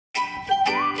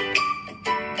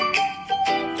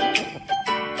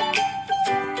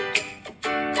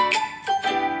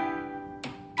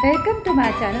Welcome to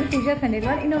my channel Puja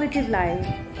Khandelwal innovative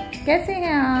life. कैसे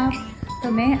हैं आप?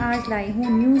 तो मैं आज लाई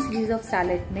हूँ न्यू सीरीज ऑफ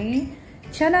सैलेड में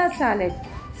चना salad.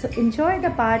 So enjoy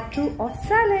the part 2 of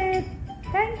salad.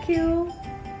 Thank you.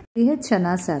 ये है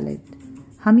चना सैलेड।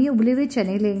 हम ये उबले हुए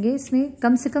चने लेंगे, इसमें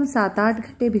कम से कम 7-8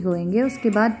 घंटे भिगोएंगे। उसके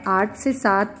बाद 8 से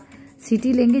 7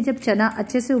 सीटी लेंगे। जब चना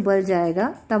अच्छे से उबल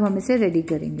जाएगा तब हम इसे रेडी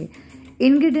करेंगे।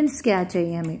 इंग्रेडिएंट्स क्या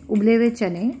चाहिए हमें? उबले हुए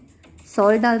चने,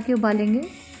 सॉल्ट डाल के उबालेंगे,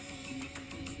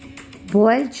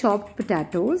 boiled chopped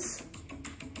potatoes,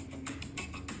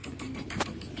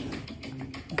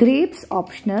 grapes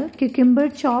optional, cucumber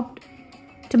chopped,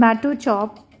 tomato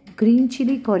chopped, green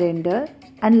chili, coriander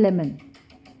and lemon,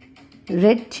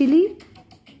 red chili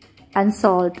and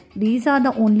salt. These are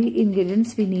the only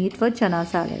ingredients we need for chana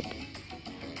salad.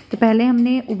 तो पहले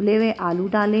हमने उबले हुए आलू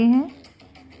डाले हैं.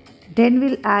 Then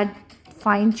we'll add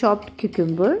fine chopped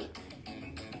cucumber.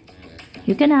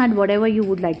 You can add whatever you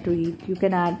would like to eat. You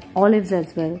can add olives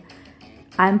as well.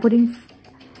 I am putting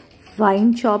fine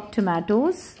chopped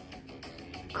tomatoes,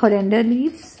 coriander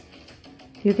leaves.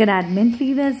 You can add mint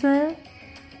leaf as well.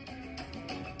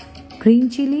 Green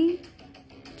chili,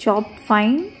 chopped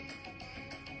fine.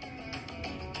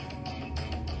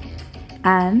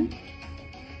 And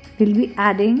we'll be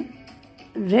adding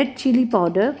red chili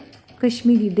powder,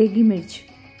 Kashmiri degi mirch.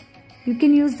 You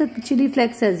can use the chili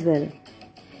flakes as well.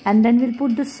 And then we'll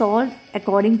put the salt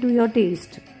according to your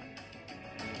taste.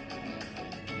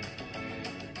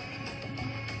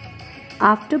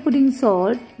 After putting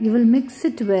salt, you will mix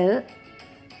it well,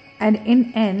 and in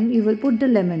end you will put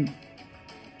the lemon.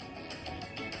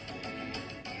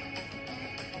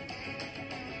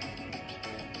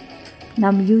 Now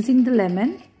I'm using the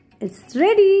lemon. It's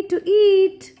ready to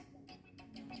eat.